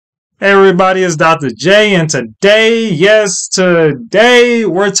Hey everybody, it's Dr. J, and today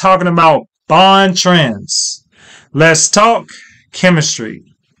we're talking about bond trends. Let's talk chemistry.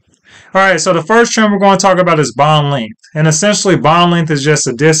 All right, so the first trend we're going to talk about is bond length. And essentially, bond length is just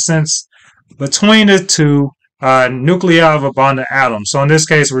the distance between the two nuclei of a bonded atom. So in this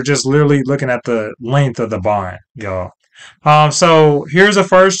case, we're just literally looking at the length of the bond, y'all. So here's the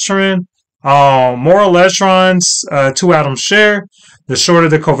first trend. More electrons two atoms share, the shorter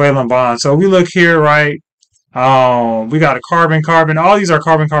the covalent bond. So we look here, right? We got a carbon-carbon. All these are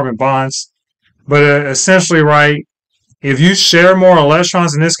carbon-carbon bonds. But essentially, right, if you share more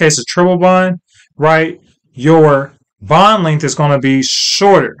electrons, in this case a triple bond, right, your bond length is going to be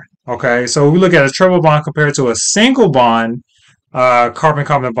shorter. Okay, so we look at a triple bond compared to a single bond,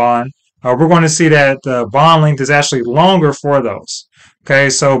 carbon-carbon bond. We're going to see that the bond length is actually longer for those.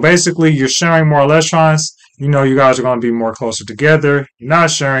 Okay, so basically you're sharing more electrons. You know you guys are going to be more closer together. You're not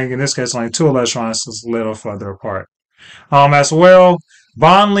sharing, in this case, only two electrons, so it's a little further apart. As well,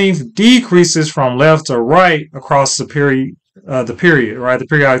 bond length decreases from left to right across the period, the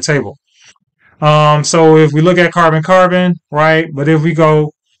periodic table. So if we look at carbon-carbon, right, but if we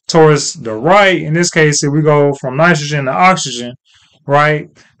go towards the right, in this case, if we go from nitrogen to oxygen, right,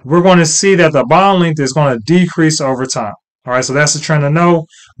 we're going to see that the bond length is going to decrease over time. All right, so that's the trend to know.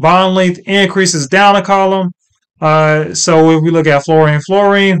 Bond length increases down a column. So if we look at fluorine,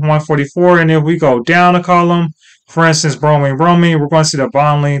 144, and if we go down a column, for instance, bromine, we're going to see the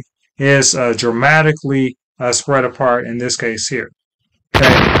bond length is dramatically spread apart in this case here.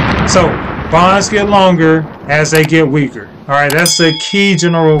 Okay, so bonds get longer as they get weaker. All right, that's the key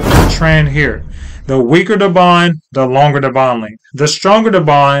general trend here. The weaker the bond, the longer the bond length. The stronger the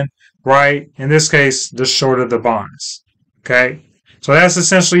bond, right, in this case, the shorter the bonds. Okay, so that's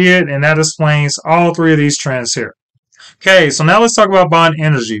essentially it, and that explains all three of these trends here. Okay, so now let's talk about bond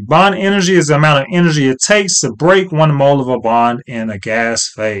energy. Bond energy is the amount of energy it takes to break 1 mole of a bond in a gas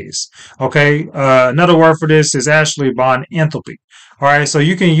phase. Okay, another word for this is actually bond enthalpy. All right, so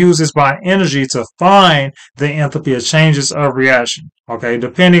you can use this bond energy to find the enthalpy of changes of reaction. Okay,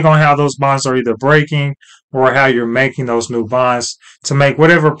 depending on how those bonds are either breaking or how you're making those new bonds to make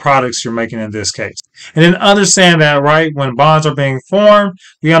whatever products you're making in this case. And then understand that, right, when bonds are being formed,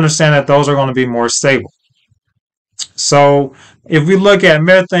 we understand that those are going to be more stable. So if we look at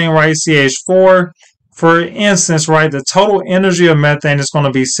methane, right, CH4, for instance, right, the total energy of methane is going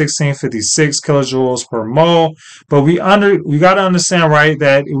to be 1656 kilojoules per mole. But we got to understand, right,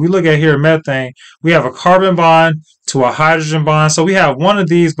 that if we look at here methane, we have a carbon bond to a hydrogen bond. So we have one of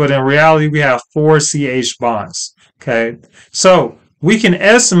these, but in reality, we have 4 CH bonds. Okay, so we can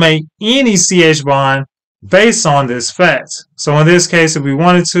estimate any CH bond based on this fact. So in this case, if we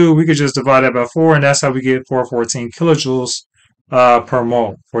wanted to, we could just divide that by 4, and that's how we get 414 kilojoules per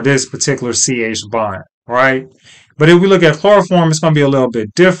mole for this particular CH bond, right? But if we look at chloroform, it's going to be a little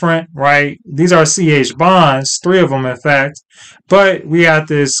bit different, right? These are CH bonds, 3 of them, in fact, but we have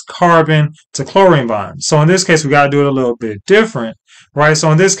this carbon to chlorine bond. So in this case, we got to do it a little bit different, right?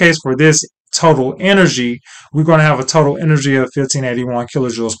 So in this case, for this total energy, we're going to have a total energy of 1581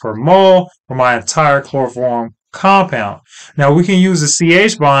 kilojoules per mole for my entire chloroform compound. Now we can use the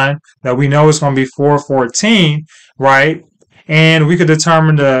CH bond that we know is going to be 414, right? And we could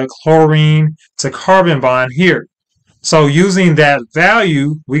determine the chlorine to carbon bond here. So using that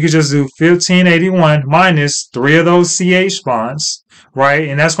value, we could just do 1581 minus 3 of those CH bonds, right?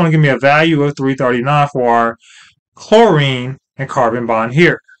 And that's going to give me a value of 339 for our chlorine and carbon bond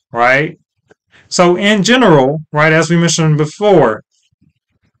here, right? So in general, right, as we mentioned before,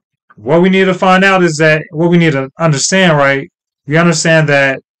 what we need to find out is that what we need to understand, right, we understand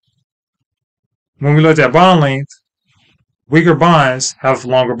that when we looked at bond length, weaker bonds have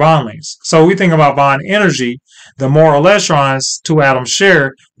longer bond lengths. So we think about bond energy, the more electrons two atoms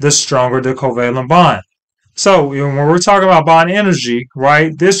share, the stronger the covalent bond. So when we're talking about bond energy,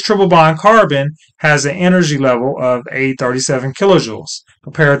 right, this triple bond carbon has an energy level of 837 kilojoules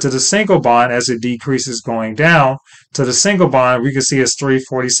compared to the single bond. As it decreases going down to the single bond, we can see it's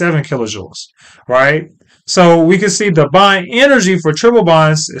 347 kilojoules, right? So we can see the bond energy for triple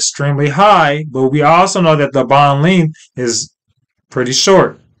bonds is extremely high, but we also know that the bond length is pretty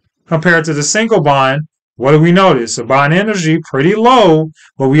short. Compared to the single bond, what do we notice? The bond energy pretty low,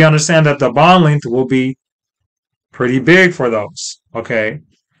 but we understand that the bond length will be pretty big for those. Okay,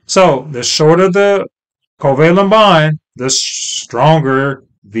 so the shorter the covalent bond, the stronger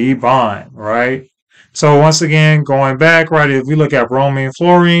the bond, right? So once again, going back, right, if we look at bromine,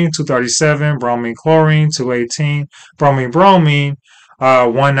 fluorine, 237, bromine, chlorine, 218, bromine,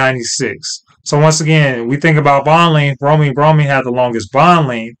 196. So once again, we think about bond length. Bromine had the longest bond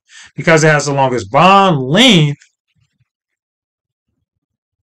length. Because it has the longest bond length,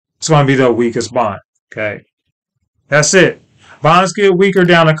 it's going to be the weakest bond. Okay, that's it. Bonds get weaker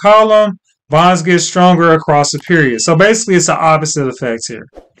down the column. Bonds get stronger across the period. So basically, it's the opposite effect here.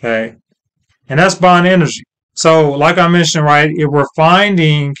 Okay, and that's bond energy. So like I mentioned, right, if we're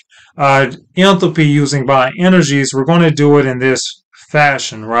finding enthalpy using bond energies, we're going to do it in this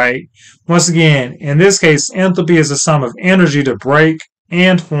fashion, right? Once again, in this case, enthalpy is the sum of energy to break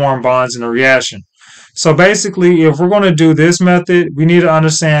and form bonds in a reaction. So basically, if we're going to do this method, we need to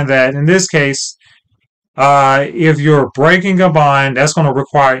understand that in this case, if you're breaking a bond, that's going to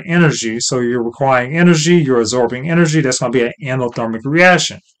require energy. So you're requiring energy, you're absorbing energy, that's going to be an endothermic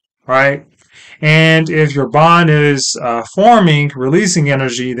reaction, right? And if your bond is forming, releasing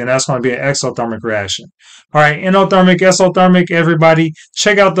energy, then that's going to be an exothermic reaction. All right, endothermic, exothermic, everybody,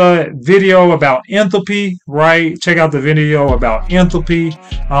 check out the video about enthalpy, right? Check out the video about enthalpy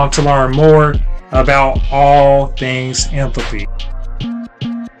to learn more about all things enthalpy.